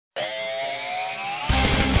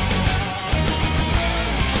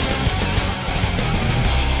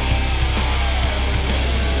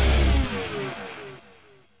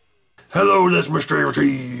Hello, this is Mr.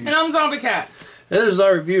 Evilcheese. And I'm Zombie Cat. And this is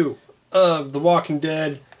our review of The Walking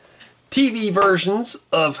Dead TV versions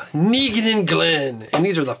of Negan and Glenn. And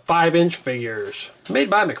these are the 5-inch figures made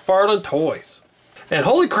by McFarlane Toys. And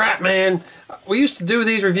holy crap, man, we used to do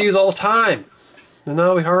these reviews all the time. And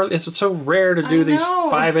now it's so rare to do these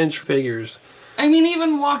 5-inch figures. I mean,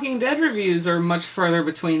 even Walking Dead reviews are much further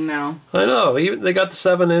between now. I know, even they got the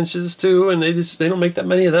 7 inches too, and they don't make that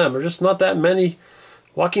many of them. There's just not that many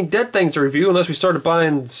Walking Dead things to review unless we started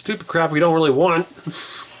buying stupid crap we don't really want.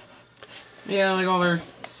 Yeah, like all their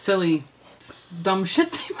silly, dumb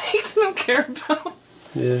shit they make that I don't care about.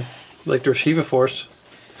 Yeah, like the Shiva Force.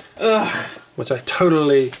 Ugh. Which I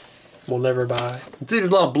totally will never buy. See,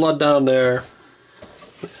 there's a lot of blood down there.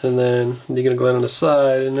 And then Negan and Glenn on the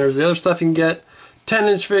side. And there's the other stuff you can get.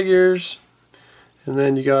 10-inch figures. And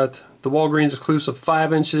then you got the Walgreens exclusive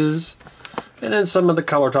 5 inches. And then some of the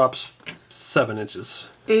color tops 7 inches.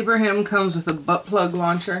 Abraham comes with a butt plug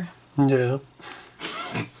launcher. Yeah.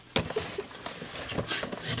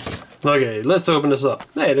 Okay, let's open this up.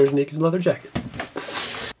 Hey, there's Negan's leather jacket.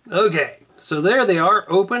 Okay, so there they are,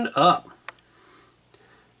 opened up.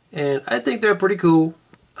 And I think they're pretty cool.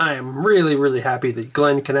 I am really, really happy that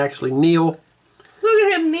Glenn can actually kneel. Look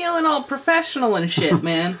at him kneeling all professional and shit,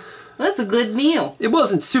 man. That's a good kneel. It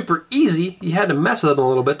wasn't super easy. You had to mess with him a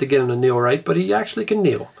little bit to get him to kneel right, but he actually can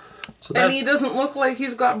kneel. So and he doesn't look like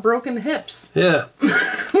he's got broken hips. Yeah.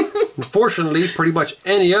 Unfortunately, pretty much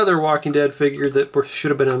any other Walking Dead figure that should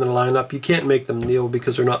have been in the lineup, you can't make them kneel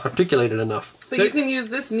because they're not articulated enough. But you can use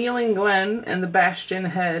this kneeling Glenn and the Bastion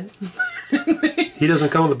head. He doesn't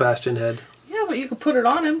come with a Bastion head. Yeah, but you could put it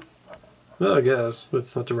on him. Well, I guess. But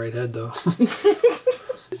it's not the right head, though.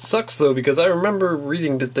 It sucks, though, because I remember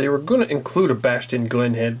reading that they were going to include a Bastion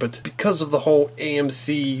Glenn head, but because of the whole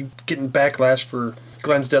AMC getting backlash for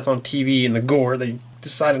Glenn's death on TV and the gore, they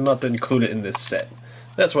decided not to include it in this set.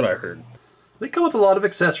 That's what I heard. They come with a lot of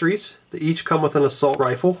accessories. They each come with an assault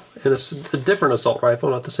rifle, and a different assault rifle,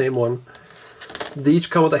 not the same one. They each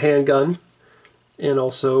come with a handgun, and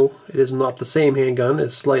also it is not the same handgun,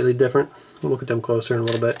 it's slightly different. We'll look at them closer in a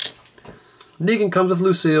little bit. Negan comes with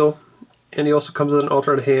Lucille, and he also comes with an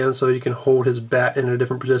alternate hand so you can hold his bat in a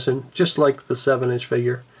different position, just like the 7-inch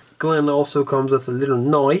figure. Glenn also comes with a little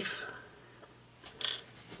knife.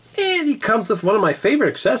 And he comes with one of my favorite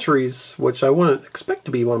accessories, which I wouldn't expect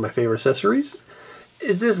to be one of my favorite accessories,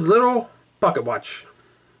 is this little pocket watch.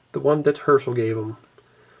 The one that Herschel gave him.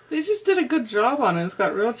 They just did a good job on it. It's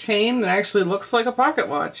got real chain that actually looks like a pocket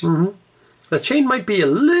watch. Mm-hmm. The chain might be a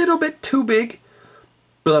little bit too big,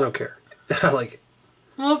 but I don't care. I like it.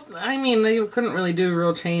 Well, I mean, they couldn't really do a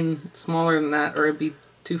real chain smaller than that, or it'd be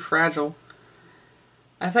too fragile.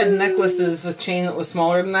 I've had necklaces with chain that was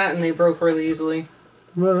smaller than that, and they broke really easily.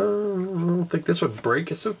 Well, I don't think this would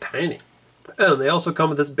break. It's so tiny. And they also come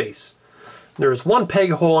with this base. There's one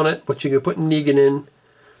peg hole on it, which you can put Negan in.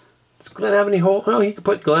 Does Glenn have any hole? Oh, you could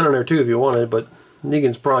put Glenn on there too if you wanted, but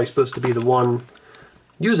Negan's probably supposed to be the one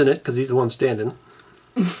using it because he's the one standing.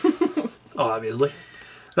 Obviously.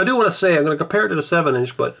 I do want to say, I'm going to compare it to the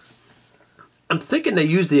 7-inch, but I'm thinking they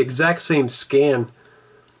used the exact same scan,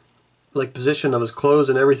 like position of his clothes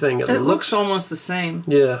and everything. It looks almost the same.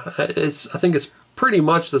 Yeah, I think it's pretty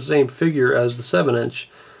much the same figure as the 7-inch,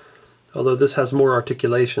 although this has more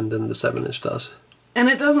articulation than the 7-inch does. And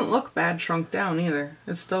it doesn't look bad shrunk down either.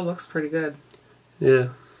 It still looks pretty good. Yeah.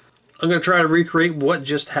 I'm going to try to recreate what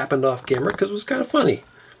just happened off camera because it was kind of funny.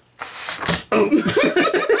 Oh.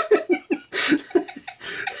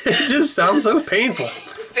 It just sounds so painful.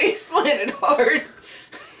 Face planted hard.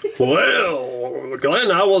 Well,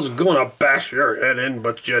 Glenn, I was going to bash your head in,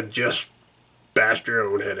 but you just bashed your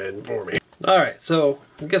own head in for me. Alright, so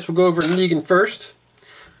I guess we'll go over Negan first.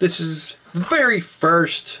 This is the very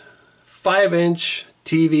first 5-inch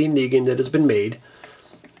TV Negan that has been made.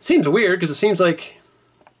 Seems weird because it seems like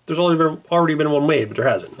there's already been one made, but there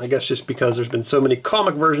hasn't. I guess just because there's been so many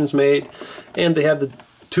comic versions made, and they have the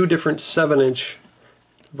 2 different 7-inch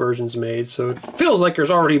versions made, so it feels like there's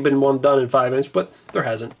already been one done in 5-inch, but there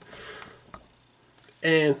hasn't.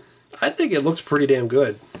 And I think it looks pretty damn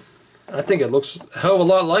good. I think it looks a hell of a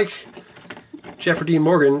lot like Jeffrey Dean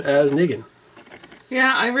Morgan as Negan.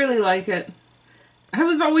 Yeah, I really like it. I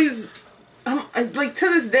was always, like to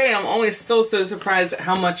this day, I'm always still so surprised at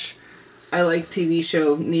how much I like TV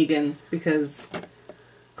show Negan, because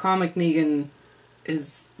comic Negan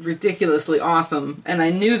is ridiculously awesome, and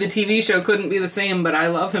I knew the TV show couldn't be the same, but I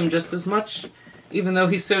love him just as much, even though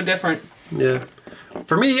he's so different. Yeah.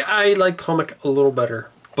 For me, I like comic a little better,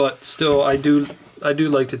 but still, I do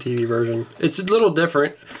like the TV version. It's a little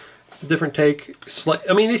different. different take.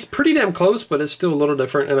 I mean, he's pretty damn close, but it's still a little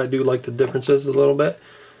different, and I do like the differences a little bit.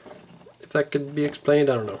 If that could be explained,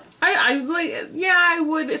 I don't know. I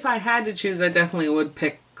would, if I had to choose, I definitely would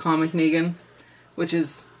pick comic Negan, which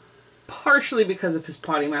is partially because of his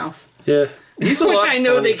potty mouth. Yeah. Which I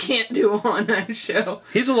know they can't do on that show.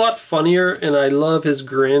 He's a lot funnier, and I love his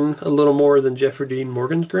grin a little more than Jeffrey Dean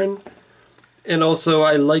Morgan's grin. And also,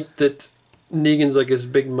 I like that Negan's like this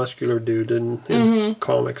big muscular dude in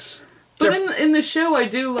comics. But in the show, I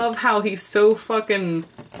do love how he's so fucking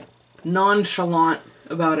nonchalant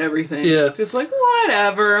about everything. Yeah. Just like,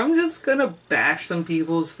 whatever, I'm just gonna bash some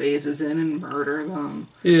people's faces in and murder them.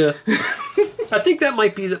 Yeah. I think that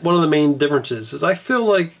might be one of the main differences, is I feel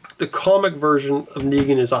like the comic version of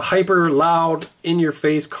Negan is a hyper, loud,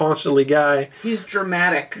 in-your-face, constantly guy. He's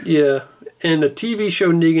dramatic. Yeah. And the TV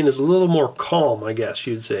show Negan is a little more calm, I guess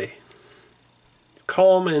you'd say.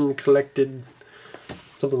 Calm and collected,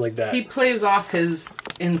 something like that. He plays off his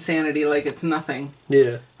insanity like it's nothing.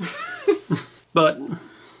 Yeah. But,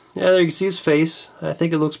 yeah, there you can see his face. I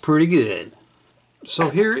think it looks pretty good. So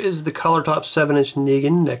here is the color top 7-inch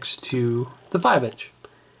Negan next to the 5-inch.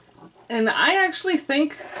 And I actually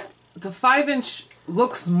think the 5-inch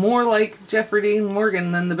looks more like Jeffrey Dean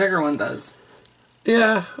Morgan than the bigger one does.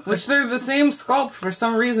 Yeah. Which they're the same sculpt for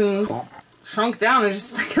some reason, shrunk down. I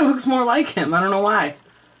just think it looks more like him. I don't know why.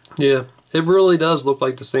 Yeah, it really does look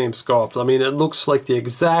like the same sculpt. I mean, it looks like the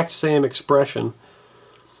exact same expression.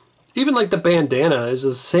 Even like the bandana is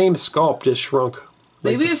the same sculpt, just shrunk.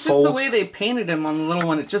 Like Maybe it's just the way they painted him on the little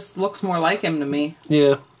one. It just looks more like him to me.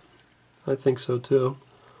 Yeah, I think so too.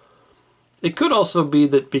 It could also be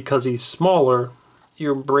that because he's smaller,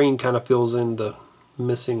 your brain kind of fills in the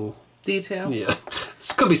missing detail. Yeah,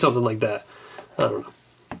 this could be something like that. I don't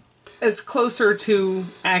know. It's closer to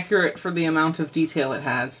accurate for the amount of detail it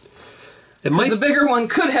has. Because the bigger one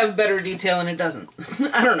could have better detail and it doesn't.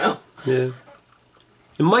 I don't know. Yeah.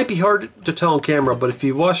 It might be hard to tell on camera, but if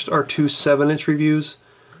you watched our 2 7-inch reviews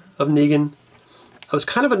of Negan, I was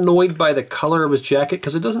kind of annoyed by the color of his jacket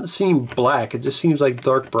because it doesn't seem black. It just seems like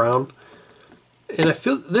dark brown. And I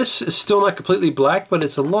feel this is still not completely black, but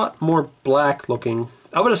it's a lot more black looking.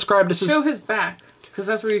 I would describe this as... Show his back, because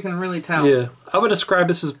that's where you can really tell. Yeah. I would describe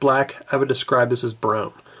this as black. I would describe this as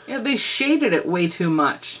brown. Yeah, they shaded it way too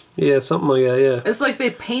much. Yeah, something like that, yeah. It's like they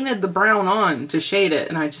painted the brown on to shade it,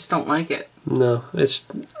 and I just don't like it. No, it's...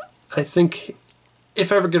 I think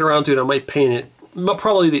if I ever get around to it, I might paint it. But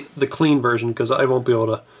probably the clean version, because I won't be able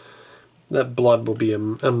to... That blood will be a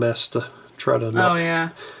mess to try to... Oh, yeah.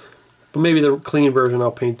 But maybe the clean version,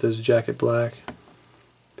 I'll paint this jacket black.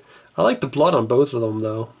 I like the blood on both of them,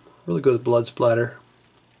 though. Really good blood splatter.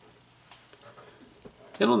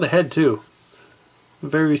 And on the head, too.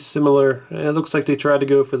 Very similar. It looks like they tried to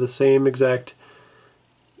go for the same exact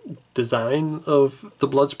design of the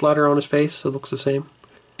blood splatter on his face. It looks the same.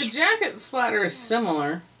 The jacket splatter is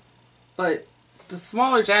similar, but the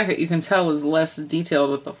smaller jacket you can tell is less detailed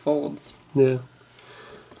with the folds. Yeah.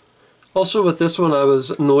 Also with this one, I was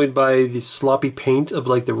annoyed by the sloppy paint of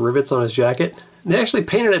like the rivets on his jacket. They actually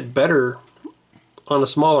painted it better on a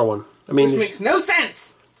smaller one. I mean, which makes no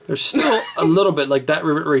sense. There's still a little bit like that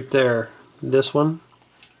rivet right there. This one,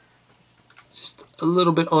 just a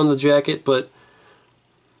little bit on the jacket, but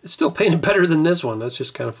it's still painted better than this one. That's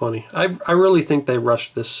just kind of funny. I really think they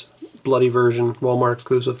rushed this bloody version, Walmart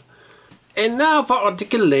exclusive. And now for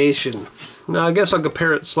articulation. Now I guess I'll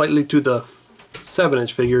compare it slightly to the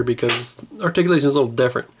 7-inch figure because articulation is a little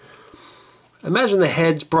different. Imagine the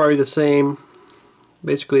head's probably the same.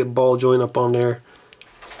 Basically a ball joint up on there.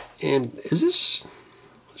 And is this...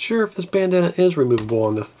 Not sure if this bandana is removable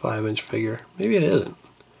on the 5-inch figure. Maybe it isn't.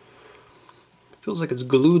 It feels like it's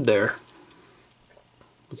glued there.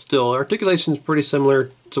 But still, articulation is pretty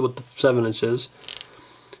similar to what the 7-inch is.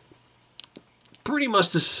 Pretty much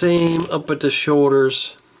the same up at the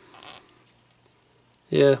shoulders.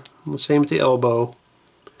 Yeah, the same at the elbow.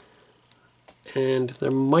 And there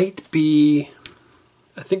might be...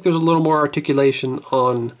 I think there's a little more articulation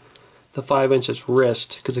on the 5-inch's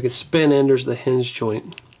wrist because it can spin and there's the hinge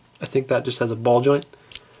joint. I think that just has a ball joint.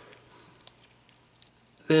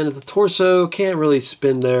 Then at the torso, can't really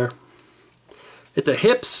spin there. At the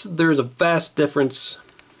hips, there's a vast difference.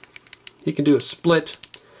 He can do a split.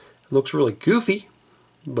 It looks really goofy,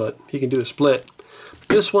 but he can do a split.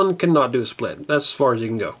 This one cannot do a split. That's as far as you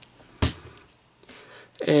can go.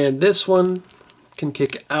 And this one can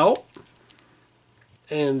kick out.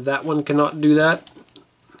 And that one cannot do that.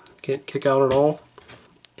 Can't kick out at all.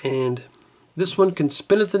 And this one can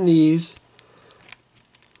spin at the knees.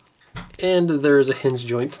 And there is a hinge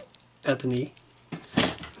joint at the knee.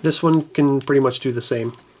 This one can pretty much do the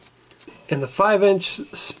same. And the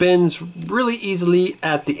 5-inch spins really easily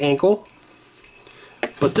at the ankle.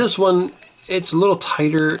 But this one, it's a little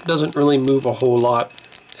tighter. It doesn't really move a whole lot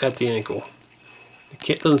at the ankle.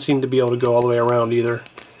 It doesn't seem to be able to go all the way around either.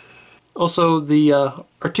 Also, the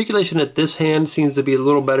articulation at this hand seems to be a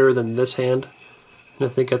little better than this hand. And I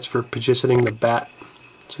think that's for positioning the bat.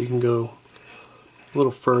 So you can go a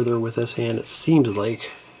little further with this hand, it seems like.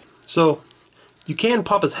 So, you can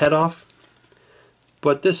pop his head off.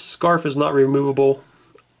 But this scarf is not removable,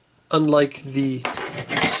 unlike the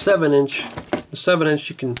 7-inch. The 7-inch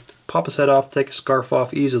you can pop his head off, take a scarf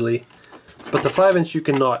off easily, but the 5-inch you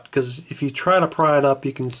cannot, because if you try to pry it up,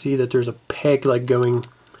 you can see that there's a peg like going.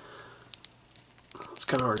 It's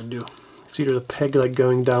kind of hard to do. See, there's a peg like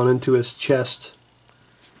going down into his chest.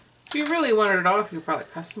 If you really wanted it off, you could probably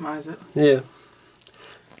customize it. Yeah,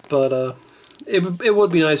 but it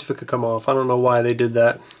would be nice if it could come off. I don't know why they did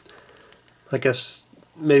that. I guess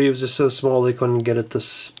maybe it was just so small they couldn't get it to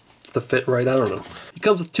fit right. I don't know. He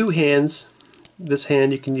comes with 2 hands. This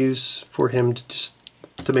hand you can use for him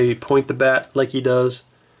to maybe point the bat like he does.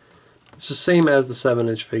 It's the same as the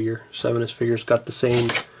 7-inch figure. 7-inch figure's got the same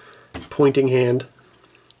pointing hand.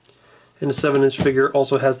 And the 7-inch figure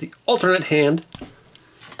also has the alternate hand,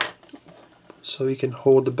 so he can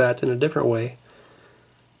hold the bat in a different way.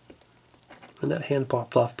 And that hand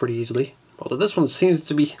popped off pretty easily. Although this one seems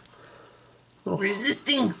to be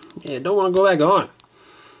resisting. Yeah, don't want to go back on.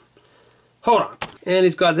 Hold on. And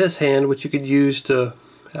he's got this hand, which you could use to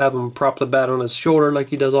have him prop the bat on his shoulder like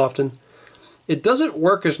he does often. It doesn't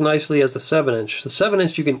work as nicely as the 7-inch. The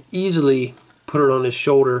 7-inch you can easily put it on his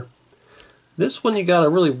shoulder. This one you gotta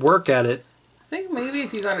really work at it. I think maybe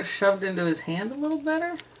if you got it shoved into his hand a little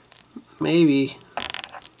better. Maybe.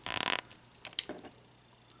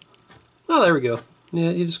 Oh, there we go.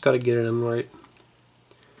 Yeah, you just gotta get it in right.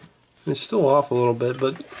 It's still off a little bit,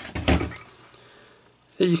 but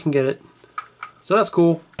yeah, you can get it. So that's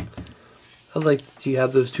cool. I like you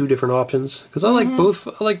have those 2 different options because I like both.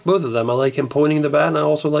 I like both of them. I like him pointing the bat, and I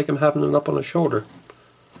also like him having it up on his shoulder,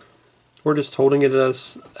 or just holding it at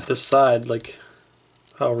his side, like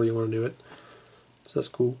however you want to do it. So that's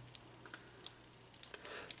cool.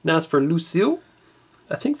 Now as for Lucille,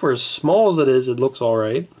 I think for as small as it is, it looks all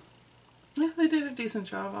right. Yeah, they did a decent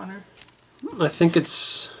job on her. I think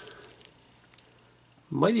it's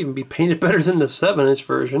might even be painted better than the 7-inch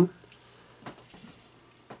version.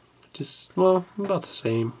 Just, well, about the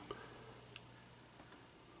same.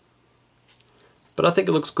 But I think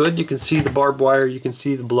it looks good. You can see the barbed wire, you can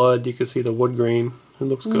see the blood, you can see the wood grain. It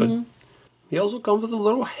looks good. He also comes with a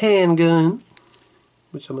little handgun,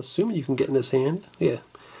 which I'm assuming you can get in this hand. Yeah.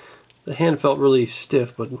 The hand felt really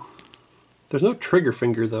stiff, but there's no trigger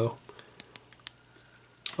finger though.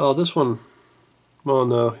 Oh, this one, well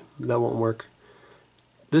no, that won't work.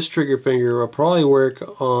 This trigger finger will probably work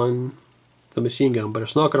on the machine gun, but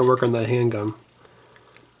it's not going to work on that handgun.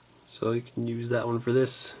 So you can use that one for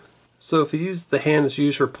this. So if you use the hand that's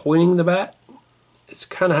used for pointing the bat, it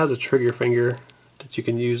kind of has a trigger finger that you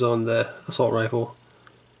can use on the assault rifle.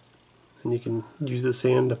 And you can use this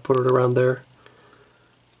hand to put it around there.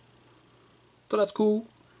 So that's cool.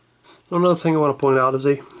 Another thing I want to point out is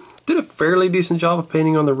they did a fairly decent job of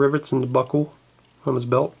painting on the rivets and the buckle on his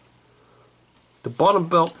belt. The bottom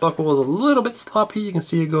belt buckle is a little bit sloppy. You can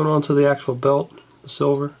see it going onto the actual belt, the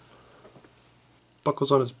silver.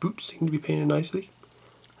 Buckles on his boots seem to be painted nicely.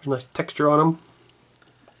 There's nice texture on them.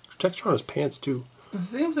 There's texture on his pants too. It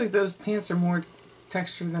seems like those pants are more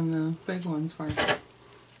textured than the big ones were.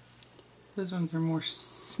 Those ones are more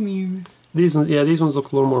smooth. These ones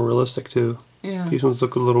look a little more realistic too. Yeah. These ones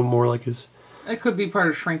look a little more like his. That could be part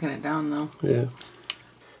of shrinking it down though. Yeah.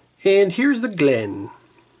 And here's the Glenn.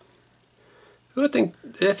 I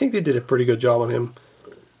think they did a pretty good job on him.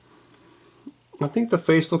 I think the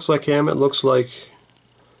face looks like him. It looks like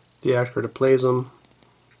the actor that plays him.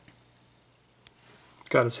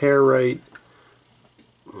 Got his hair right.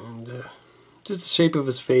 And just the shape of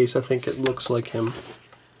his face, I think it looks like him.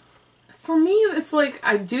 For me, it's like,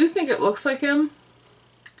 I do think it looks like him.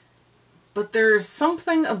 But there's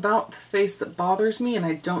something about the face that bothers me, and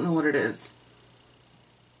I don't know what it is.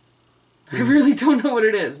 I really don't know what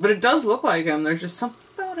it is, but it does look like him. There's just something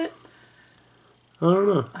about it. I don't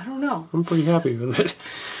know. I don't know. I'm pretty happy with it.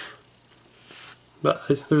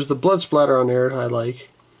 But there's the blood splatter on there I like,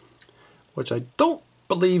 which I don't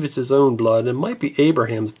believe it's his own blood. It might be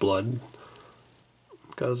Abraham's blood.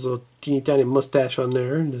 Got his little teeny tiny mustache on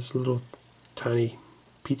there and this little tiny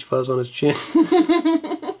peach fuzz on his chin.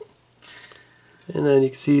 And then you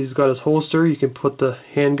can see he's got his holster. You can put the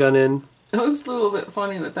handgun in. It looks a little bit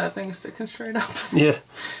funny with that thing sticking straight up. Yeah,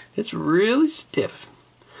 it's really stiff.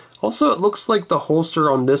 Also, it looks like the holster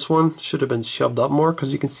on this one should have been shoved up more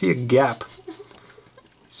because you can see a gap.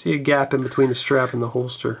 See a gap in between the strap and the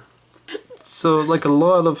holster. So, like a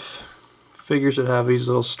lot of figures that have these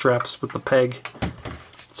little straps with the peg,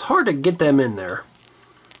 it's hard to get them in there.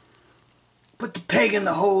 Put the peg in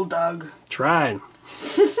the hole, Doug. Trying.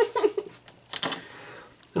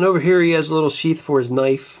 And over here he has a little sheath for his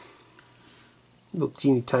knife. Little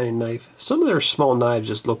teeny tiny knife. Some of their small knives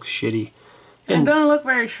just look shitty. And don't look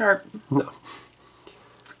very sharp. No.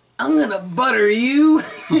 I'm gonna butter you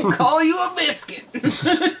and call you a biscuit.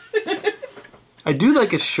 I do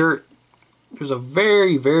like his shirt. There's a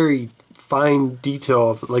very, very fine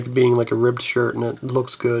detail of it, like being like a ribbed shirt, and it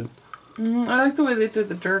looks good. I like the way they did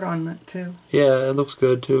the dirt on it too. Yeah, it looks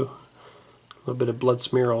good too. A little bit of blood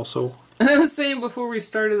smear also. And I was saying before we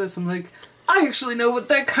started this, I'm like, I actually know what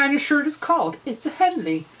that kind of shirt is called. It's a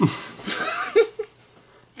Henley.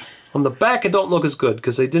 On the back, it don't look as good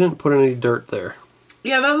because they didn't put any dirt there.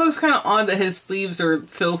 Yeah, that looks kind of odd that his sleeves are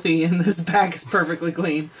filthy and his back is perfectly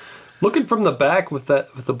clean. Looking from the back with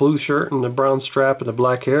the blue shirt and the brown strap and the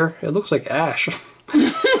black hair, it looks like Ash.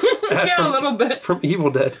 Yeah, a little bit. From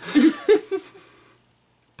Evil Dead.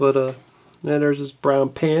 But, yeah, there's his brown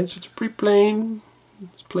pants. It's pretty plain.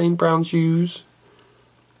 It's plain brown shoes.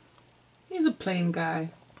 He's a plain guy.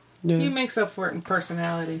 Yeah. He makes up for it in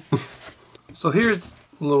personality. So here's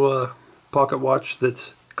a little pocket watch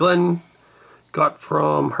that Glenn got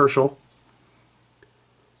from Herschel.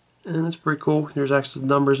 And it's pretty cool. There's actually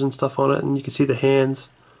numbers and stuff on it, and you can see the hands.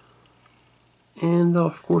 And,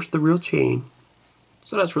 of course, the real chain.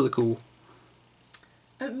 So that's really cool.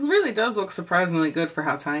 It really does look surprisingly good for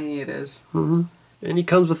how tiny it is. And he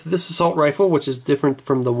comes with this assault rifle, which is different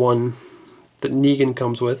from the one that Negan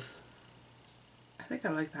comes with. I think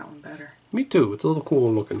I like that one better. Me too. It's a little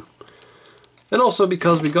cool looking. And also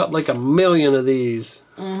because we got like 1 million of these.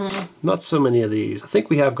 Not so many of these. I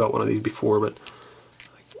think we have got one of these before, but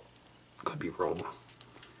I could be wrong.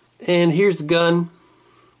 And here's the gun.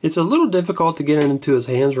 It's a little difficult to get it into his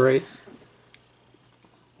hands right.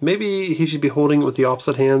 Maybe he should be holding it with the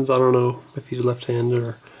opposite hands. I don't know if he's left-handed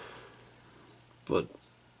or... But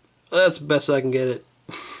that's the best I can get it.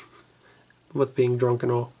 With being drunk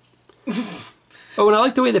and all. Oh, and I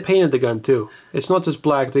like the way they painted the gun too. It's not just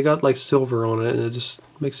black, they got like silver on it, and it just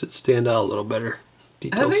makes it stand out a little better.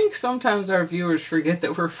 Details. I think sometimes our viewers forget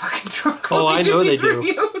that we're fucking drunk when Oh, we I do know these they do.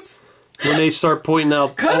 reviews. When they start pointing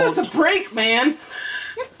out... Cut us a break, man!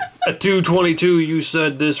 At 2:22 you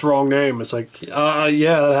said this wrong name. It's like, yeah,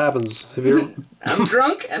 that happens. Have you... I'm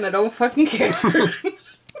drunk and I don't fucking care.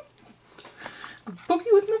 I'm pokey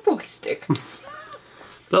with my pokey stick.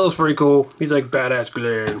 That looks pretty cool. He's like badass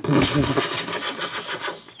Glenn.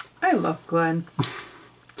 I love Glenn.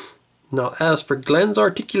 Now, as for Glenn's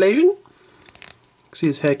articulation, see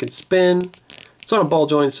his head can spin. It's on a ball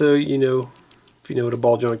joint, so you know, if you know what a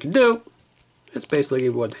ball joint can do, it's basically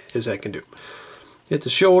what his head can do. Hit the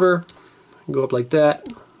shoulder, go up like that,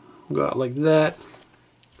 go out like that.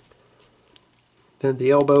 Then at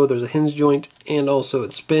the elbow, there's a hinge joint, and also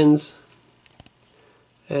it spins.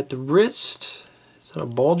 At the wrist, is that a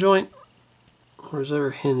ball joint? Or is there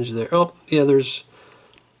a hinge there? Oh, yeah, it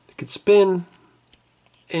could spin,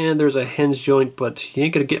 and there's a hinge joint, but you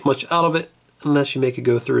ain't gonna get much out of it unless you make it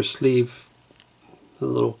go through a sleeve, a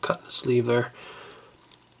little cut in the sleeve there.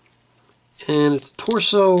 And at the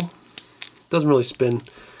torso, doesn't really spin.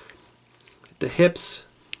 At the hips,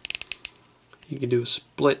 you can do a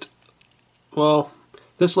split. Well,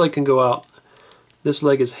 this leg can go out. This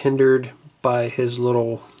leg is hindered by his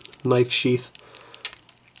little knife sheath.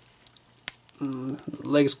 The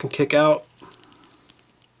legs can kick out,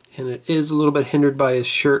 and it is a little bit hindered by his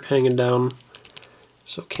shirt hanging down,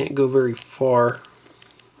 so it can't go very far.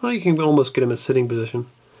 Well, you can almost get him in sitting position.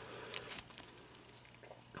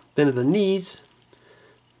 Then at the knees,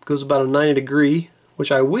 it goes about a 90 degree,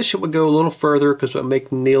 which I wish it would go a little further because it would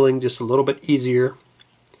make kneeling just a little bit easier.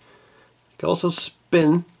 It can also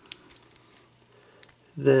spin.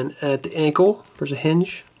 Then at the ankle, there's a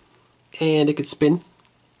hinge, and it could spin.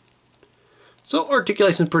 So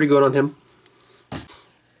articulation is pretty good on him.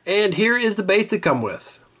 And here is the base they come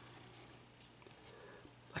with.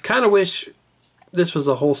 I kind of wish this was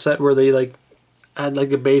a whole set where they like had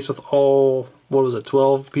like a base with all, what was it,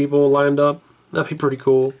 12 people lined up. That'd be pretty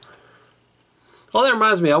cool. Oh, that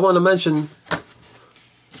reminds me, I want to mention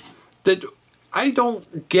that I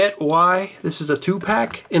don't get why this is a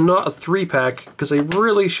 2-pack and not a 3-pack, because they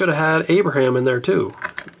really should have had Abraham in there too.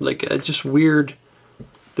 Like, it's just weird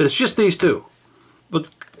that it's just these two. But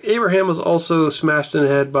Abraham was also smashed in the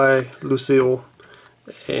head by Lucille,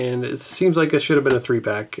 And it seems like it should have been a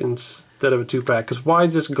 3-pack instead of a 2-pack. Because why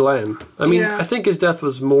just Glenn? I mean, I think his death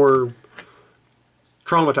was more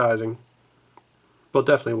traumatizing. Well, it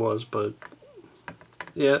definitely was, but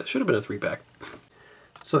yeah, it should have been a 3-pack.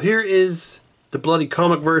 So here is the bloody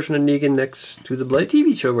comic version of Negan next to the bloody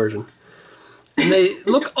TV show version. And they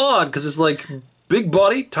look odd because it's like big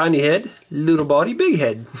body, tiny head, little body, big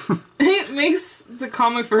head. It makes the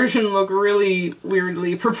comic version look really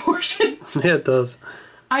weirdly proportioned. Yeah, it does.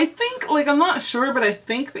 I think, like, I'm not sure, but I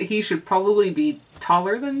think that he should probably be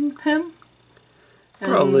taller than him. And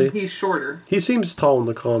probably. He's shorter. He seems tall in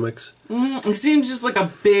the comics. He seems just like a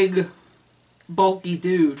big, bulky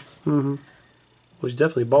dude. Well, he's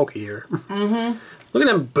definitely bulky here. Look at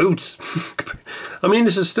them boots. I mean,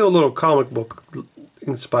 this is still a little comic book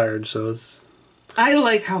inspired, so it's... I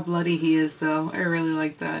like how bloody he is, though. I really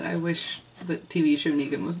like that. I wish the TV show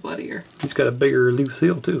Negan was bloodier. He's got a bigger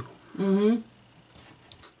Lucille, too.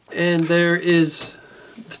 And there is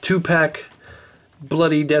the 2-pack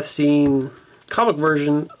bloody death scene comic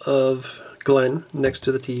version of Glenn next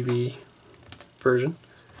to the TV version.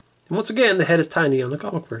 And once again, the head is tiny on the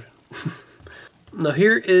comic version. Now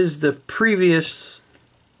here is the previous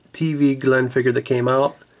TV Glenn figure that came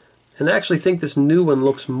out. And I actually think this new one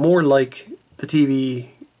looks more like the TV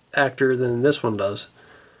actor than this one does.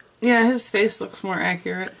 Yeah, his face looks more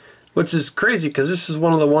accurate. Which is crazy, because this is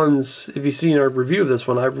one of the ones, if you've seen our review of this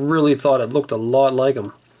one, I really thought it looked a lot like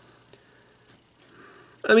him.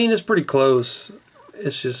 I mean, it's pretty close.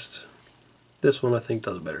 It's just, this one I think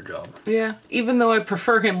does a better job. Yeah, even though I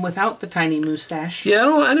prefer him without the tiny mustache. Yeah,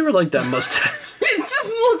 I never liked that mustache. It just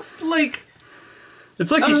looks like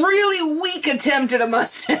it's like a really weak attempt at a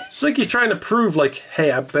mustache. It's like he's trying to prove, like,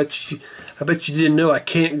 hey, I bet you didn't know I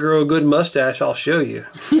can't grow a good mustache. I'll show you.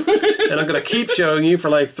 And I'm going to keep showing you for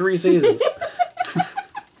like 3 seasons.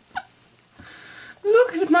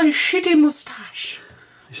 Look at my shitty mustache.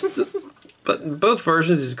 But in both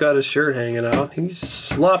versions, he's got his shirt hanging out. He's a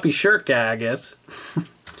sloppy shirt guy, I guess.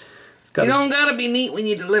 You don't gotta be neat when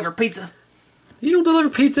you deliver pizza. You don't deliver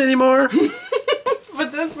pizza anymore?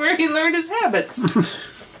 But that's where he learned his habits.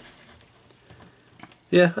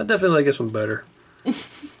 Yeah, I definitely like this one better.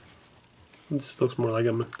 This looks more like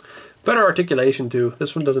him. Better articulation, too.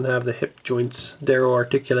 This one doesn't have the hip joints, Darrow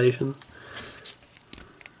articulation.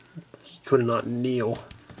 He could not kneel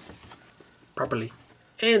properly.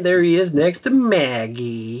 And there he is next to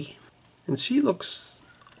Maggie. And she looks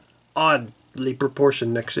oddly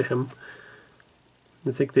proportioned next to him.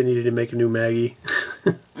 I think they needed to make a new Maggie.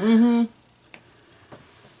 And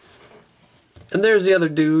there's the other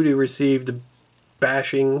dude who received the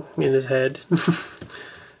bashing in his head.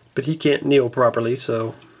 But he can't kneel properly,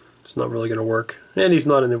 so it's not really going to work. And he's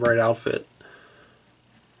not in the right outfit.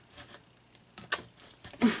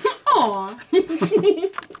 Aww.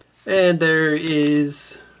 And there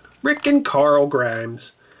is Rick and Carl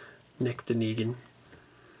Grimes next to Negan.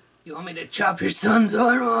 You want me to chop your son's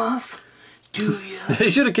arm off? Do ya? He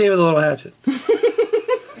should have came with a little hatchet.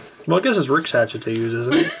 Well, I guess it's Rick's hatchet they use,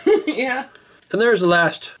 isn't it? Yeah. And there's the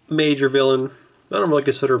last major villain. I don't really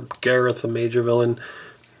consider Gareth a major villain,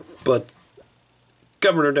 but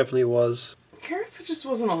Governor definitely was. Gareth just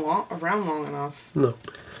wasn't around long enough. No.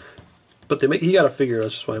 But he got a figure,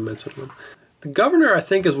 that's just why I mentioned him. The Governor, I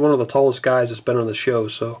think, is one of the tallest guys that's been on the show,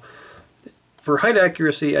 so for height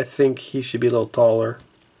accuracy, I think he should be a little taller.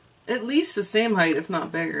 At least the same height, if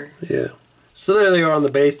not bigger. Yeah. So there they are on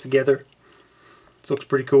the base together. This looks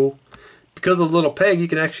pretty cool. Because of the little peg, you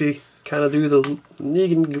can actually kind of do the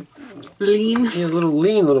Negan... Lean? Yeah, a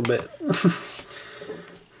little bit.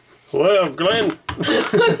 Well, Glenn.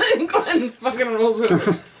 Glenn fucking rolls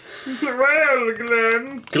over. Well,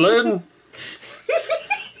 Glenn. Glenn.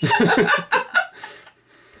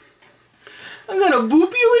 I'm gonna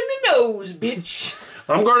boop you in the nose, bitch.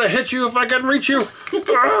 I'm gonna hit you if I can reach you.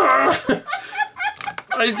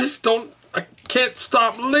 I can't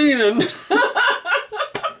stop leaning.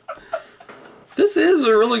 This is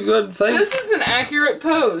a really good thing. This is an accurate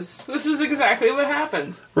pose. This is exactly what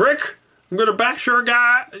happened. Rick, I'm gonna bash your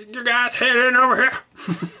guy's head in over here.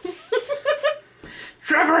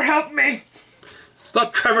 Trevor, help me. It's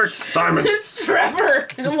not Trevor, it's Simon. It's Trevor.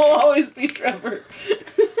 It will always be Trevor.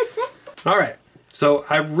 Alright, so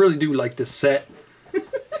I really do like this set.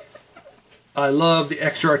 I love the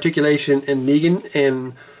extra articulation in Negan,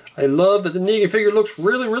 and I love that the Negan figure looks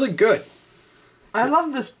really, really good. I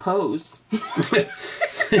love this pose.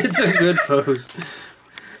 It's a good pose.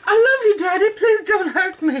 I love you, Daddy. Please don't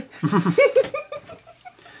hurt me.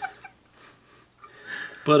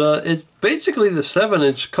 But it's basically the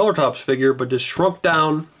 7-inch Color Tops figure, but just shrunk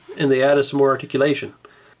down, and they added some more articulation.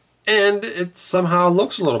 And it somehow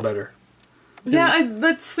looks a little better. Yeah,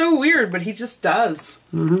 that's so weird, but he just does.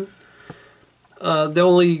 The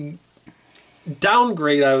only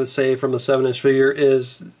downgrade, I would say, from the 7-inch figure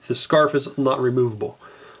is the scarf is not removable.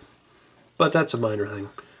 But that's a minor thing.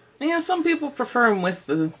 Yeah, some people prefer him with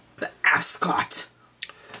the ascot.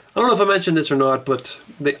 I don't know if I mentioned this or not, but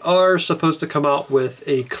they are supposed to come out with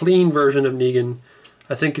a clean version of Negan.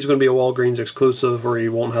 I think he's going to be a Walgreens exclusive, or he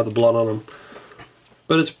won't have the blood on him.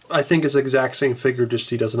 But I think it's the exact same figure, just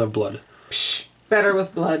he doesn't have blood. Psh, better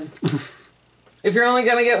with blood. If you're only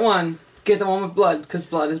going to get one, get the one with blood, because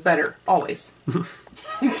blood is better, always.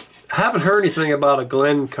 I haven't heard anything about a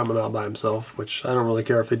Glenn coming out by himself, which I don't really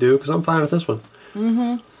care if they do, because I'm fine with this one.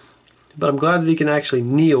 But I'm glad that he can actually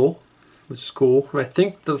kneel, which is cool. And I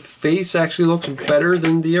think the face actually looks better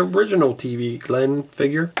than the original TV Glenn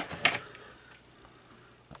figure.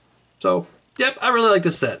 So, yep, I really like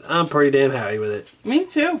this set. I'm pretty damn happy with it. Me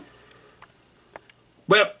too.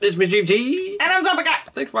 Well, it's me, GT. And I'm Zombie Guy.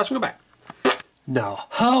 Thanks for watching. Go back. Now,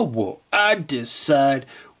 how will I decide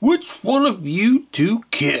which one of you to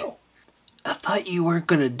kill? I thought you weren't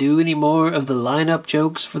going to do any more of the lineup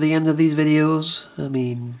jokes for the end of these videos. I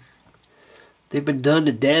mean, they've been done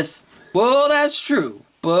to death. Well, that's true,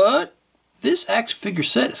 but this action figure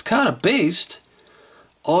set is kind of based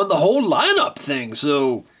on the whole lineup thing,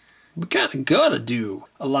 so we kind of gotta do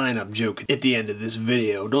a lineup joke at the end of this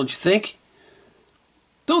video, don't you think?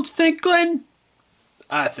 Don't you think, Glenn?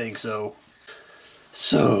 I think so.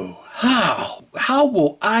 So, how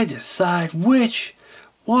will I decide which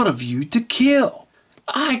one of you to kill?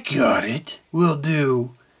 I got it. We'll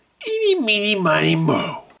do eeny, meeny, miny,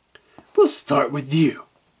 mo. We'll start with you.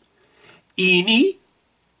 Eeny.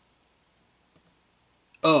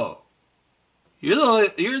 Oh, you're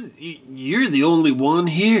the only one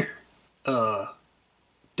here.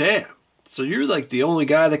 Damn. So you're like the only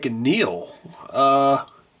guy that can kneel.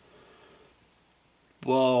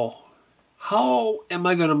 Well, how am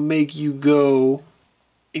I gonna make you go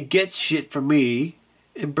and get shit from me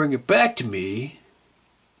and bring it back to me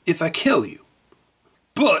if I kill you?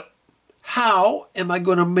 But how am I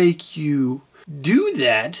gonna make you do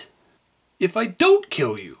that if I don't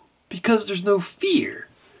kill you? Because there's no fear.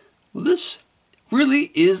 Well, this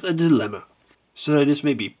really is a dilemma. Should I just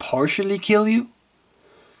maybe partially kill you?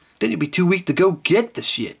 Then you'd be too weak to go get the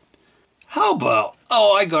shit. How about,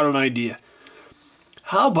 oh, I got an idea.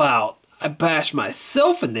 How about I bash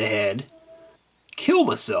myself in the head, kill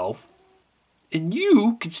myself, and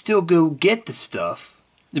you can still go get the stuff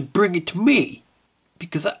and bring it to me?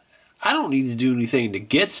 Because I don't need to do anything to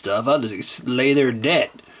get stuff. I'll just lay there dead.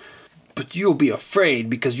 But you'll be afraid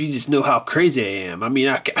because you just know how crazy I am. I mean,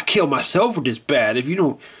 I kill myself this bad. If you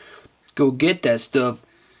don't go get that stuff...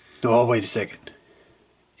 Oh, wait a second.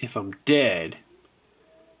 If I'm dead,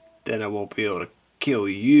 then I won't be able to kill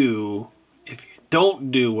you if you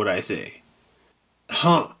don't do what I say.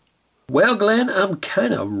 Huh. Well, Glenn, I'm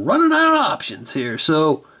kind of running out of options here,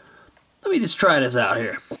 so let me just try this out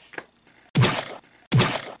here.